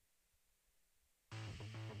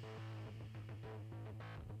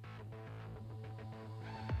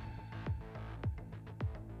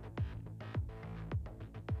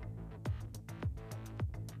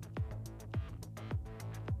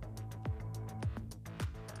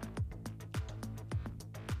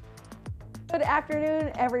Good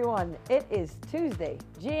afternoon, everyone. It is Tuesday,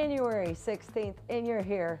 January 16th, and you're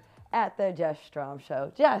here at the Jess Strom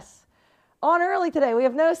Show. Jess, on early today. We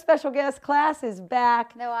have no special guest. Class is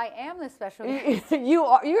back. No, I am the special guest.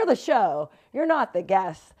 You're the show. You're not the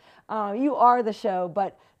guest. You are the show,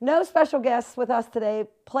 but no special guests with us today.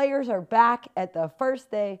 Players are back at the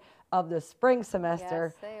first day of the spring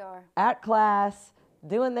semester. Yes, they are. At class,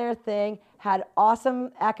 doing their thing. Had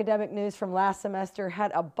awesome academic news from last semester.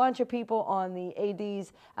 Had a bunch of people on the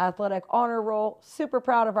AD's athletic honor roll. Super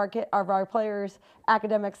proud of our players'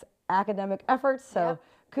 academic efforts. So Yep.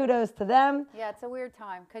 kudos to them. Yeah, it's a weird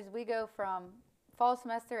time because we go from fall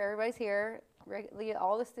semester, everybody's here,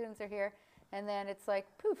 all the students are here, and then it's like,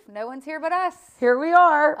 poof, no one's here but us. Here we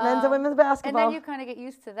are, men's and women's basketball. And then you kind of get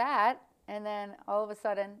used to that, and then all of a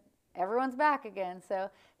sudden, everyone's back again. So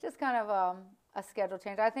just kind of a schedule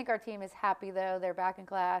change. I think our team is happy, though. They're back in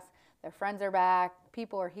class. Their friends are back.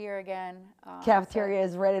 People are here again. Cafeteria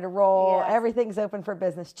is ready to roll. Yes. Everything's open for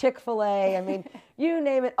business. Chick-fil-A, I mean, you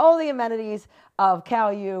name it. All the amenities of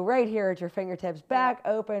Cal U right here at your fingertips. Back,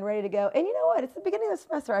 open, ready to go. And you know what? It's the beginning of the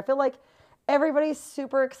semester. I feel like everybody's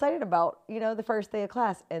super excited about, the first day of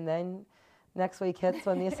class. And then next week hits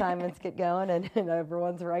when the assignments get going and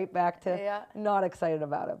everyone's right back to not excited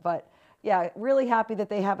about it. But yeah, really happy that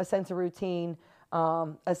they have a sense of routine,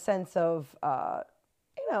 a sense of,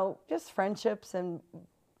 just friendships and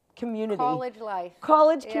community.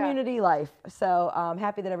 College community life. So I'm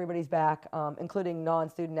happy that everybody's back, including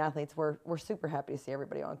non-student athletes. We're super happy to see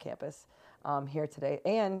everybody on campus here today.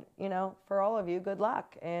 And, for all of you, good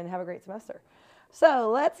luck and have a great semester.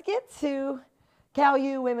 So let's get to Cal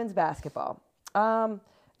U women's basketball.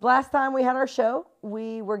 Last time we had our show,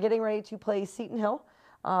 we were getting ready to play Seton Hill.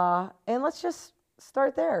 And let's just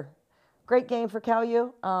start there. Great game for Cal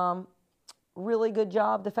U. Really good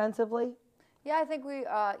job defensively. Yeah, I think we,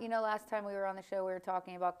 last time we were on the show, we were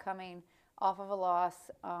talking about coming off of a loss,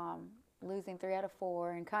 losing 3 out of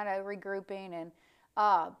 4, and kind of regrouping and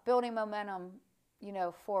building momentum,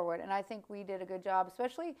 forward. And I think we did a good job,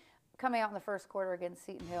 especially coming out in the first quarter against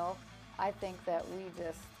Seton Hill. I think that we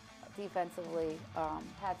just defensively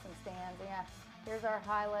had some stands. Yeah, here's our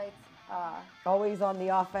highlights. Always on the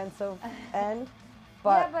offensive end.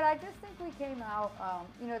 Yeah, but I just think we came out,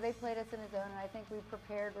 they played us in a zone, and I think we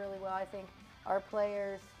prepared really well. I think our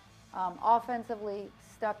players offensively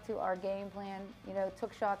stuck to our game plan,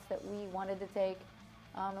 took shots that we wanted to take,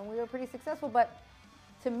 and we were pretty successful. But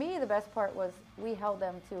to me, the best part was we held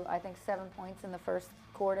them to, I think, 7 points in the first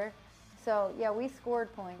quarter. So, yeah, we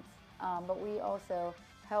scored points, but we also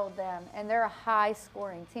held them, and they're a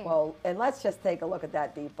high-scoring team. Well, and let's just take a look at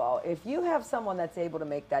that deep ball. If you have someone that's able to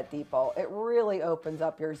make that deep ball, it really opens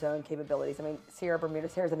up your zone capabilities. I mean, Sierra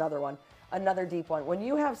Bermudez, here's another one, another deep one.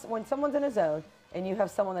 When someone's in a zone and you have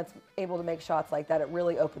someone that's able to make shots like that, it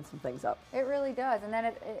really opens some things up. It really does, and then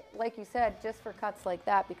it like you said, just for cuts like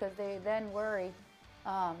that, because they then worry,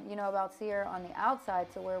 about Sierra on the outside,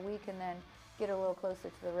 to where we can then get a little closer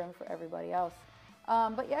to the rim for everybody else.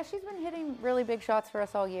 But yeah, she's been hitting really big shots for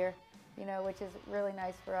us all year, which is really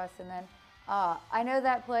nice for us. And then I know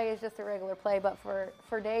that play is just a regular play, but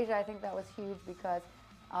for Deja, I think that was huge because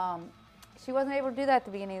she wasn't able to do that at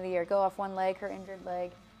the beginning of the year, go off one leg, her injured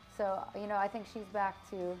leg. So, I think she's back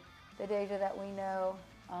to the Deja that we know.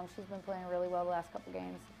 She's been playing really well the last couple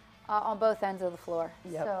games on both ends of the floor.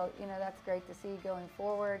 Yep. So, that's great to see going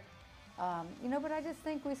forward. But I just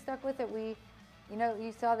think we stuck with it.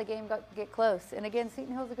 You saw the game get close. And again,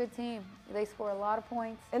 Seton Hill's a good team. They score a lot of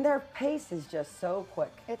points. And their pace is just so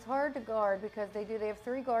quick. It's hard to guard because they have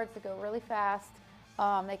 3 guards that go really fast.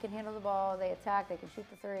 They can handle the ball, they attack, they can shoot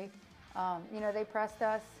the 3. They pressed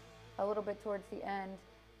us a little bit towards the end.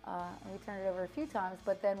 And we turned it over a few times,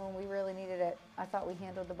 but then when we really needed it, I thought we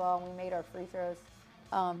handled the ball and we made our free throws,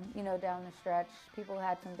 down the stretch. People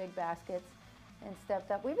had some big baskets and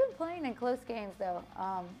stepped up. We've been playing in close games, though.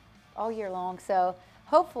 All year long, so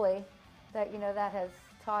hopefully that that has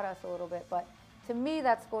taught us a little bit. But to me,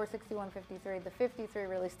 that score 61-53, the 53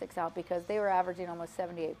 really sticks out because they were averaging almost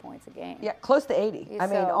 78 points a game. Yeah, close to 80. I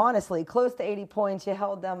mean, honestly, close to 80 points. You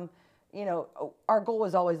held them. Our goal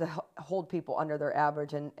was always to hold people under their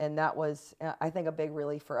average, and that was, I think, a big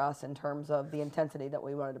relief for us in terms of the intensity that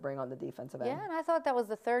we wanted to bring on the defensive end. Yeah, and I thought that was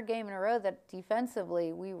the 3rd game in a row that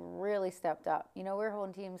defensively we really stepped up. We're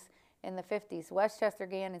holding teams in the 50s. Westchester,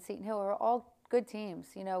 Gann, and Seton Hill are all good teams.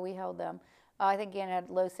 We held them. I think Gann had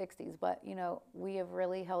low 60s, but, we have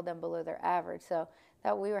really held them below their average. So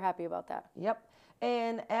that we were happy about that. Yep.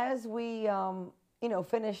 And as we,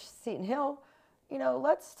 finish Seton Hill,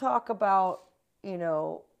 let's talk about,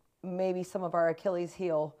 maybe some of our Achilles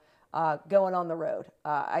heel going on the road.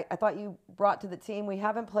 I thought you brought to the team, we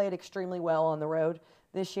haven't played extremely well on the road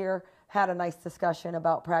this year. Had a nice discussion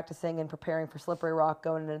about practicing and preparing for Slippery Rock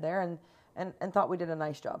going into there, and thought we did a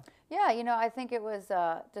nice job. Yeah, I think it was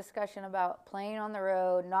a discussion about playing on the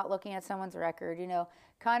road, not looking at someone's record,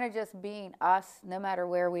 kind of just being us no matter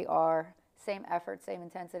where we are, same effort, same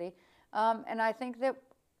intensity. And I think that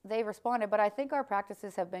they responded, but I think our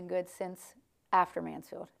practices have been good since after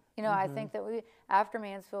Mansfield. I think that after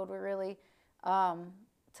Mansfield, we really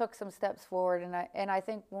took some steps forward. And I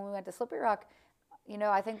think when we went to Slippery Rock,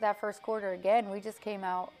 I think that first quarter, again, we just came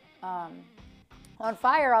out on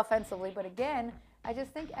fire offensively. But again, I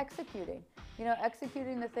just think executing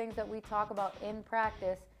the things that we talk about in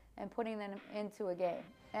practice and putting them into a game.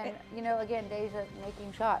 And, again, Deja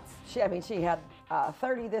making shots. She had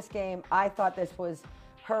 30 this game. I thought this was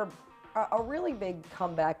a really big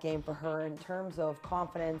comeback game for her in terms of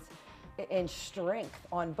confidence and strength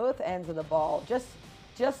on both ends of the ball.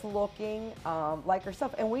 Just looking like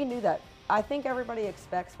herself. And we knew that. I think everybody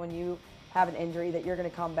expects when you have an injury that you're going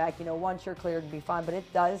to come back, once you're cleared to be fine, but it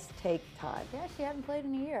does take time. Yeah, she hadn't played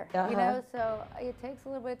in a year, so it takes a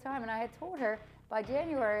little bit of time. And I had told her by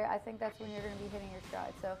January, I think that's when you're going to be hitting your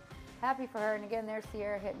stride. So happy for her. And again, there's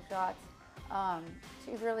Sierra hitting shots.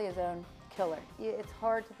 She's really a zone killer. It's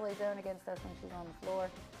hard to play zone against us when she's on the floor.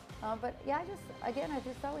 But yeah, I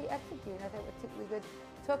just thought we executed. I think we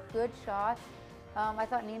took good shots. I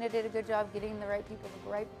thought Nina did a good job getting the right people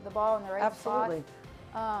the ball in the right Absolutely.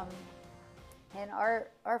 spots. And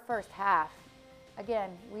our first half, again,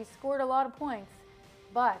 we scored a lot of points,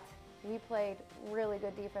 but we played really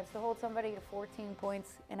good defense. To hold somebody to 14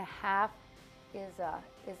 points in a half is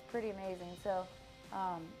pretty amazing. So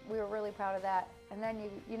we were really proud of that. And then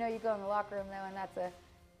you go in the locker room though, and that's a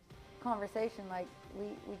conversation like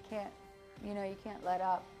we can't, you can't let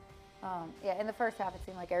up. In the first half it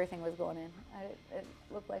seemed like everything was going in. It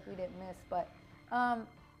looked like we didn't miss, but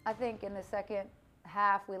I think in the second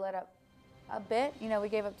half we let up a bit. We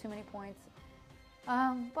gave up too many points.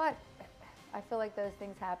 But I feel like those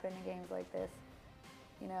things happen in games like this.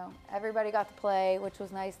 Everybody got to play, which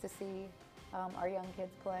was nice to see. Our young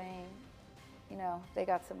kids playing, they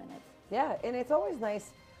got some minutes. Yeah, and it's always nice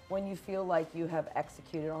when you feel like you have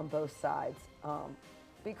executed on both sides.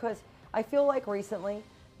 Because I feel like recently,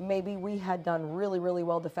 maybe we had done really, really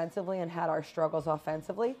well defensively and had our struggles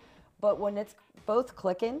offensively. But when it's both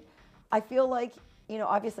clicking, I feel like,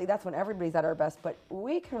 obviously that's when everybody's at our best, but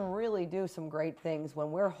we can really do some great things when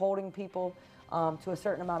we're holding people to a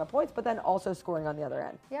certain amount of points, but then also scoring on the other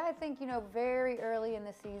end. Yeah, I think, very early in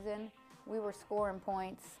the season, we were scoring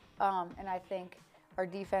points, and I think our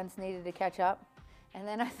defense needed to catch up. And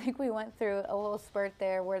then I think we went through a little spurt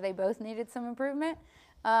there where they both needed some improvement.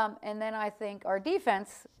 And then I think our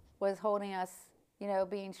defense was holding us,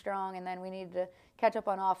 being strong, and then we needed to catch up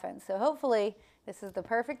on offense. So hopefully this is the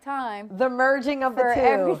perfect time. The merging of the two. For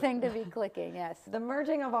everything to be clicking, yes. The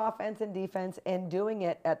merging of offense and defense and doing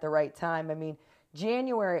it at the right time. I mean,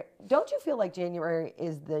 January, don't you feel like January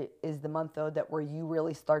is the month, though, that where you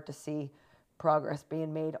really start to see progress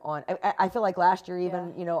being made on? I feel like last year,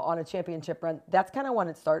 even, on a championship run, that's kind of when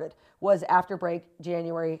it started, was after break,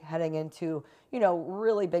 January, heading into,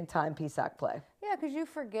 really big time PSAC play. Yeah, because you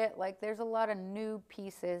forget, there's a lot of new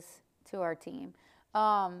pieces to our team.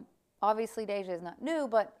 Obviously, Deja is not new,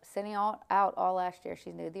 but sitting out all last year,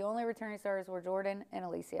 she's new. The only returning starters were Jordan and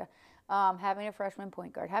Alicia. Having a freshman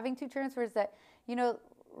point guard. Having two transfers that,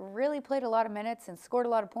 really played a lot of minutes and scored a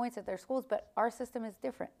lot of points at their schools, but our system is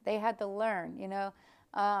different. They had to learn,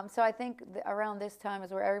 So I think around this time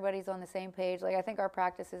is where everybody's on the same page. I think our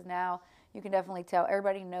practices now, you can definitely tell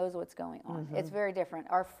everybody knows what's going on. Mm-hmm. It's very different.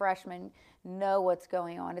 Our freshmen know what's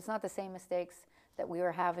going on. It's not the same mistakes that we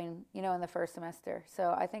were having, in the first semester.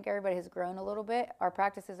 So I think everybody has grown a little bit. Our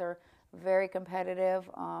practices are very competitive.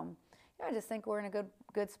 I just think we're in a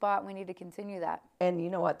good spot. We need to continue that. And you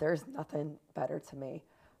know what? There's nothing better to me.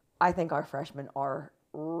 I think our freshmen are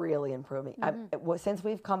really improving. Mm-hmm. Since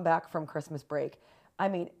we've come back from Christmas break,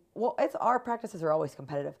 it's our practices are always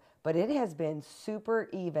competitive, but it has been super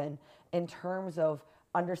even in terms of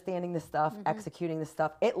understanding the stuff, mm-hmm. executing the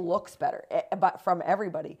stuff. It looks better, but from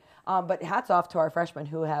everybody. But hats off to our freshmen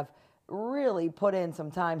who have really put in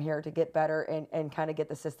some time here to get better and kind of get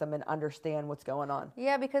the system and understand what's going on.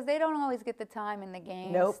 Yeah, because they don't always get the time in the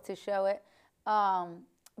games to show it.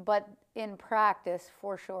 But in practice,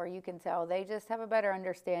 for sure, you can tell they just have a better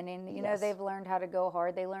understanding. You know, they've learned how to go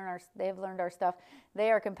hard. They've learned our stuff. They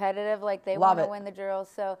are competitive, they want to win the drills.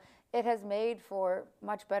 So it has made for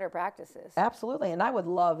much better practices. Absolutely, and I would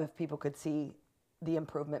love if people could see the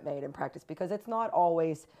improvement made in practice, because it's not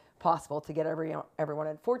always possible to get everyone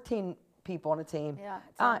in. 14 people on a team. Yeah,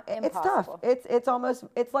 it's tough.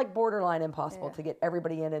 It's like borderline impossible to get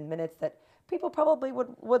everybody in minutes that people probably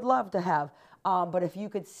would love to have. But if you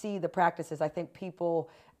could see the practices, I think people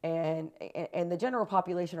and the general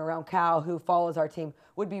population around Cal who follows our team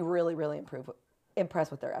would be really, really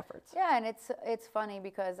impressed with their efforts. Yeah, and it's funny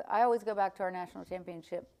because I always go back to our national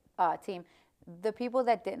championship team. The people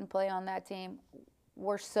that didn't play on that team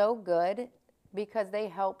were so good because they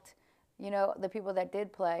helped, the people that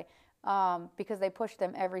did play, because they pushed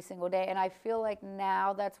them every single day. And I feel like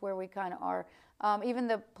now that's where we kind of are. Even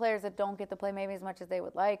the players that don't get to play maybe as much as they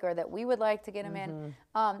would like, or that we would like to get them in,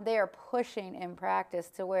 they are pushing in practice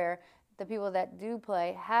to where the people that do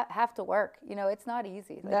play have to work. It's not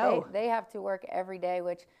easy. Like No. they have to work every day,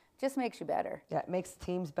 which just makes you better. Yeah, it makes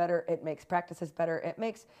teams better. It makes practices better.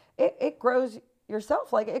 It grows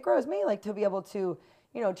yourself. Like, it grows me, like, to be able to,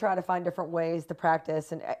 try to find different ways to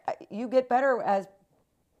practice. And you get better as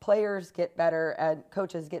players get better and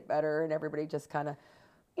coaches get better, and everybody just kind of,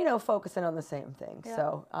 focusing on the same thing. Yeah.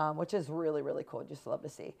 So, which is really, really cool. Just love to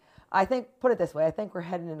see. I think, put it this way, I think we're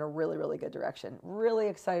heading in a really, really good direction. Really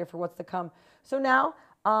excited for what's to come. So now,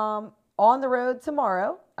 on the road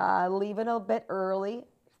tomorrow, leaving a bit early.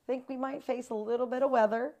 Think we might face a little bit of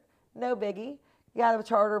weather. No biggie. You got a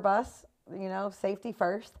charter bus, safety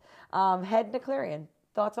first. Heading to Clarion.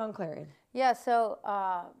 Thoughts on Clarion? Yeah, so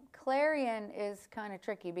Clarion is kind of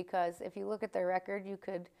tricky because if you look at their record, you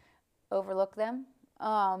could overlook them.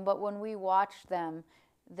 But when we watch them,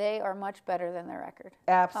 they are much better than their record.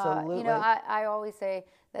 Absolutely. I always say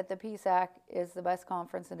that the PSAC is the best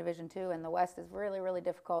conference in Division II, and the West is really, really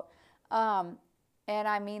difficult. And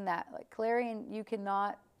I mean that. Like, Clarion, you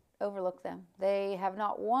cannot overlook them. They have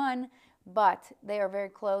not won, but they are very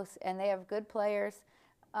close, and they have good players.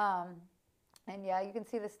 And yeah, you can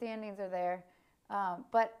see the standings are there.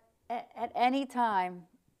 But at any time,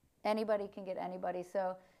 anybody can get anybody.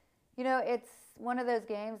 So, it's one of those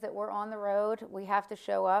games that we're on the road. We have to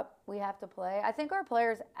show up. We have to play. I think our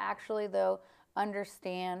players actually, though,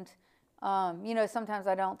 understand. Sometimes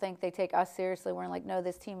I don't think they take us seriously. We're like, no,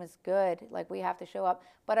 this team is good. Like, we have to show up.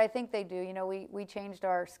 But I think they do. We changed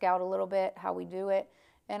our scout a little bit, how we do it.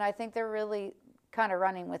 And I think they're really kind of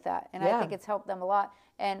running with that. And I think it's helped them a lot.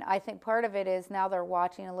 And I think part of it is now they're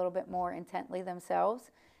watching a little bit more intently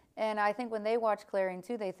themselves. And I think when they watch Clarion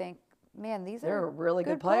too, they think, man, they're really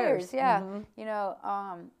good players. Yeah.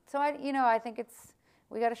 Mm-hmm. So I think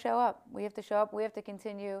we got to show up. We have to show up. We have to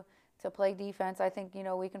continue to play defense. I think,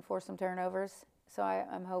 we can force some turnovers. So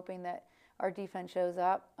I'm hoping that our defense shows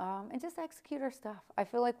up and just execute our stuff. I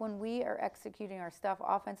feel like when we are executing our stuff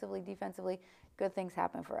offensively, defensively, good things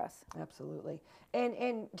happen for us. Absolutely.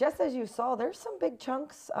 And just as you saw, there's some big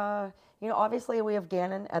chunks. Obviously we have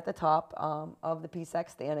Gannon at the top of the PSAC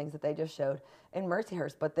standings that they just showed, and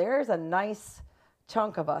Mercyhurst. But there's a nice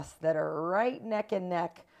chunk of us that are right neck and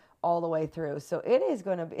neck all the way through. So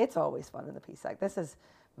it's always fun in the PSAC. This is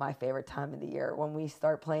my favorite time of the year when we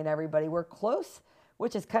start playing everybody. We're close,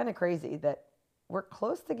 which is kind of crazy that we're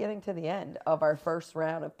close to getting to the end of our first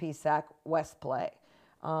round of PSAC West play.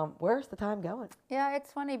 Where's the time going? Yeah,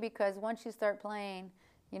 it's funny because once you start playing,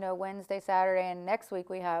 Wednesday, Saturday, and next week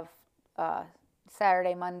we have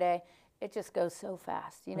Saturday, Monday, it just goes so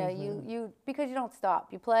fast. You because you don't stop.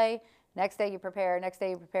 You play, next day you prepare, next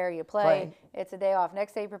day you prepare, you play. It's a day off.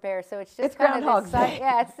 Next day you prepare. So it's just kind of this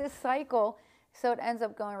it's this cycle. So it ends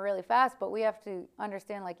up going really fast, but we have to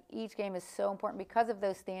understand, like, each game is so important because of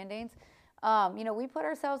those standings. We put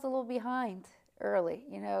ourselves a little behind early.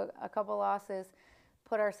 A couple losses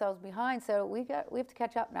put ourselves behind, so we have to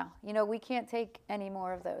catch up now. We can't take any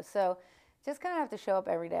more of those. So just kind of have to show up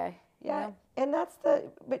every day. Yeah, and that's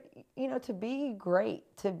to be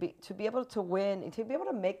great, to be able to win, and to be able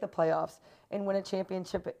to make the playoffs and win a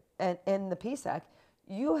championship in the PSAC,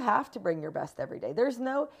 you have to bring your best every day. There's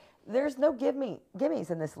no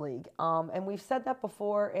gimmies in this league, and we've said that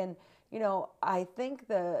before. And I think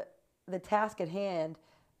the task at hand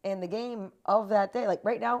and the game of that day, like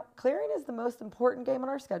right now, Clarion is the most important game on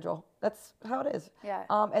our schedule. That's how it is. Yeah.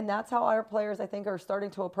 And that's how our players, I think, are starting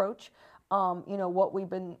to approach, what we've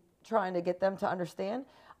been trying to get them to understand.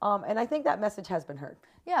 And I think that message has been heard.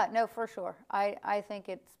 Yeah, no, for sure. I think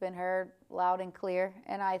it's been heard loud and clear.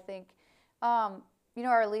 And I think,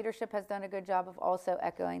 our leadership has done a good job of also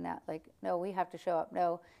echoing that. Like, no, we have to show up.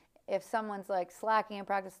 No, if someone's like slacking in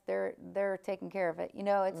practice, they're taking care of it.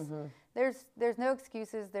 It's there's no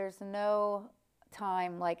excuses. There's no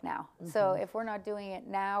time like now. Mm-hmm. So if we're not doing it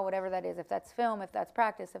now, whatever that is, if that's film, if that's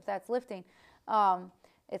practice, if that's lifting,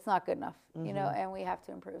 it's not good enough. And we have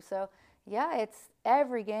to improve. So Yeah, it's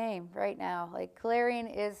every game right now. Like Clarion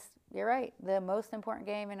is, you're right, the most important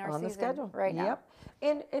game in our On the season schedule right now.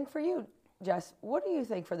 Yep. And for you, Jess, what do you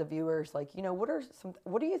think for the viewers? Like,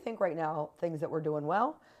 what do you think right now, things that we're doing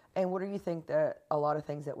well, and what do you think that a lot of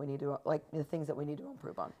things that we need to, like, the things that we need to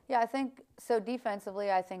improve on? Yeah, I think so.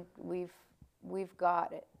 Defensively, I think we've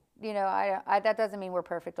got it. You know, that doesn't mean we're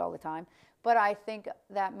perfect all the time, but I think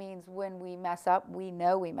that means when we mess up, we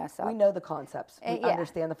know we mess up. We know the concepts. We Yeah.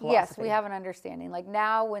 understand the philosophy. Yes, we have an understanding. Like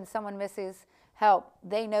now, when someone misses help,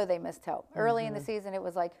 they know they missed help. Early in the season, it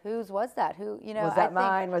was like, whose was that? Who, you know? Was that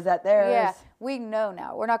mine? Was that theirs? Yeah, we know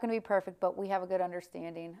now. We're not going to be perfect, but we have a good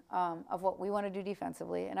understanding of what we want to do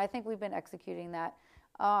defensively, and I think we've been executing that.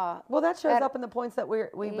 Well, that shows up in the points that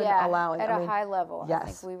we've been allowing. At a high level. Yes. I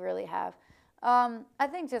think we really have. I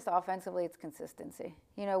think just offensively, it's consistency.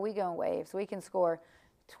 You know, we go in waves. We can score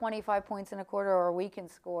 25 points in a quarter, or we can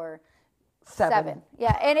score 7.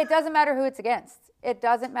 Yeah, and it doesn't matter who it's against. It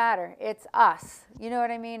doesn't matter. It's us. You know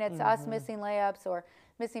what I mean? It's us missing layups or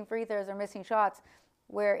missing free throws or missing shots,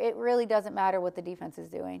 where it really doesn't matter what the defense is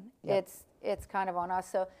doing. Yep. It's kind of on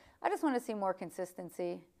us. So I just want to see more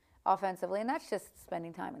consistency offensively, and that's just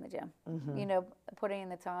spending time in the gym. You know, putting in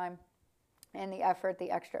the time and the effort,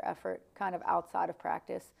 the extra effort, kind of outside of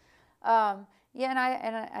practice. Yeah, and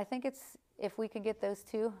I think it's, if we could get those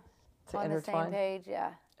two on the same page,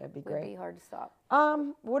 yeah, that'd be great. It'd be hard to stop.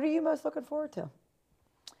 What are you most looking forward to?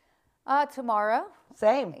 Tomorrow.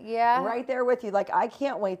 Same. Yeah. Right there with you. Like, I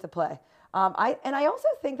can't wait to play. I also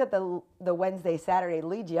think that the Wednesday, Saturday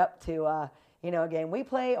leads you up to, you know, a game. We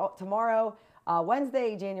play tomorrow,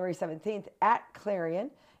 Wednesday, January 17th at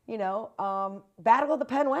Clarion. You know, Battle of the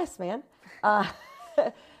Penn West, man.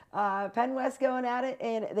 Penn West going at it,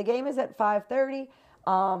 and the game is at 5:30.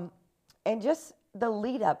 And just the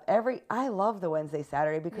lead up, I love the Wednesday,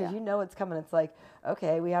 Saturday, because you know it's coming. It's like,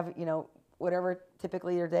 okay, we have, you know, whatever,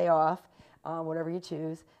 typically your day off, whatever you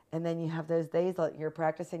choose, and then you have those days that you're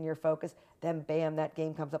practicing, you're focused, then bam, that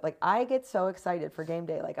game comes up. Like, I get so excited for game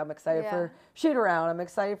day. Like, I'm excited for shoot around. I'm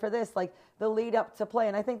excited for this, like the lead up to play.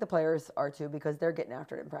 And I think the players are too, because they're getting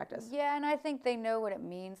after it in practice. Yeah, and I think they know what it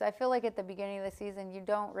means. I feel like at the beginning of the season, you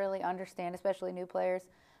don't really understand, especially new players,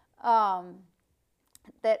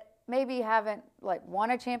 that maybe haven't like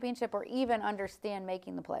won a championship or even understand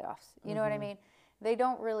making the playoffs. You know what I mean? They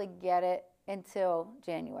don't really get it until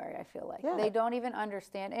January, I feel like. They don't even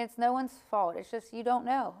understand. And it's no one's fault. It's just you don't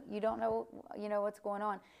know. You don't know, you know, what's going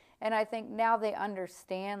on. And I think now they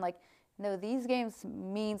understand, like, no, these games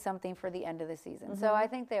mean something for the end of the season. So I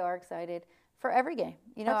think they are excited for every game.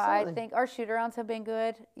 You know, I think our shoot-arounds have been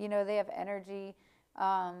good. You know, they have energy.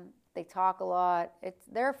 They talk a lot.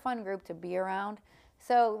 They're a fun group to be around.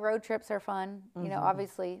 So road trips are fun. You know,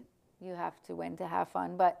 obviously you have to win to have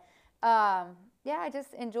fun. But, yeah, I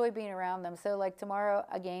just enjoy being around them. So, like, tomorrow,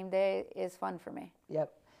 a game day is fun for me.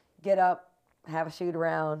 Yep. Get up, have a shoot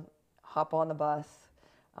around, hop on the bus,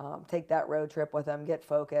 take that road trip with them, get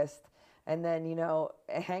focused, and then, you know,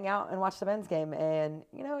 hang out and watch the men's game. And,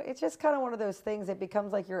 you know, it's just kind of one of those things. It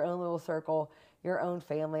becomes like your own little circle, your own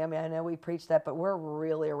family. I mean, I know we preach that, but we're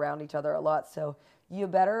really around each other a lot. So you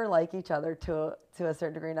better like each other to a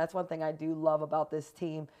certain degree. And that's one thing I do love about this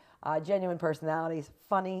team. Genuine personalities,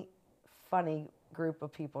 funny group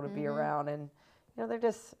of people to be around. And, you know,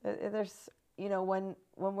 there's, you know, when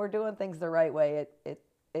we're doing things the right way,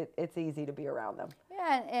 it's easy to be around them.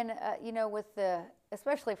 Yeah, and you know, with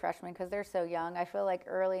especially freshmen, because they're so young, I feel like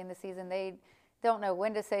early in the season they don't know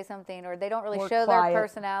when to say something, or they don't really show their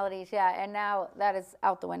personalities. Yeah, and now that is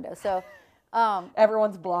out the window. So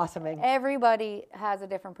everyone's blossoming. Everybody has a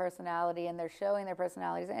different personality, and they're showing their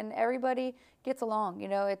personalities, and everybody gets along. You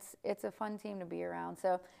know, it's a fun team to be around.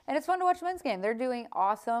 So, and it's fun to watch the men's game. They're doing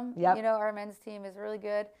awesome. Yep. You know, our men's team is really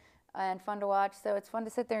good and fun to watch. So it's fun to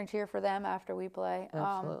sit there and cheer for them after we play.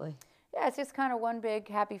 Absolutely. Yeah, it's just kind of one big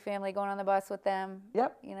happy family going on the bus with them.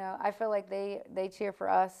 Yep. You know, I feel like they cheer for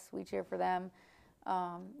us. We cheer for them.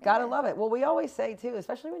 Gotta love it. Well, we always say too,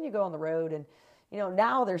 especially when you go on the road, and you know,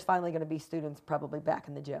 now there's finally going to be students probably back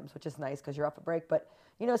in the gyms, which is nice because you're off a break. But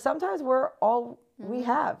you know, sometimes we're all we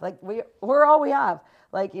have. Like we're all we have.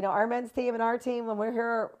 Like, you know, our men's team and our team, when we're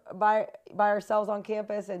here by ourselves on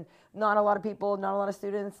campus, and not a lot of people, not a lot of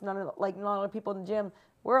students, not a lot of people in the gym,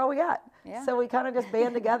 we're all we got. Yeah. So we kind of just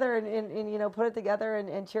band together and you know, put it together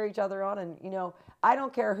and cheer each other on. And you know, I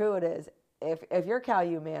don't care who it is. If you're Cal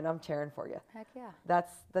U, man, I'm cheering for you. Heck yeah.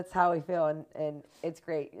 That's how we feel, and it's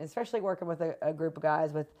great, especially working with a group of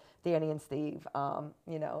guys with Danny and Steve.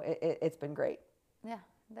 You know, it's been great. Yeah,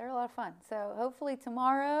 they're a lot of fun. So hopefully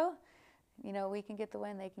tomorrow, you know, we can get the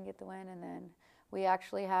win, they can get the win, and then we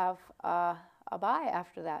actually have a bye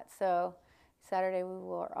after that. So Saturday we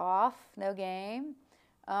were off, no game.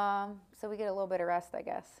 So we get a little bit of rest, I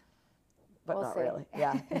guess. But We'll not see. really.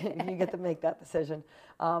 Yeah, you get to make that decision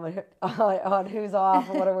on who's off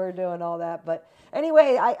and what we're doing, all that. But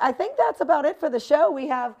anyway, I think that's about it for the show. We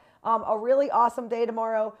have a really awesome day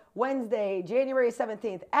tomorrow, Wednesday, January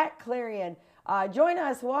 17th at Clarion. Join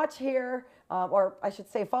us, watch here, or I should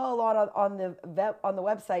say follow along on the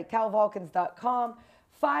website, calvulcans.com.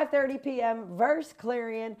 5:30 p.m. versus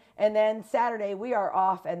Clarion, and then Saturday we are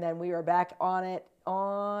off, and then we are back on it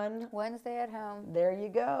on Wednesday at home. There you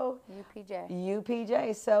go. UPJ.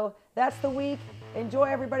 UPJ. So that's the week. Enjoy,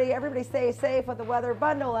 everybody. Everybody stay safe with the weather.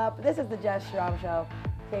 Bundle up. This is the Jess Strom Show.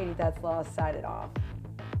 Katie Tetzlaw signing off.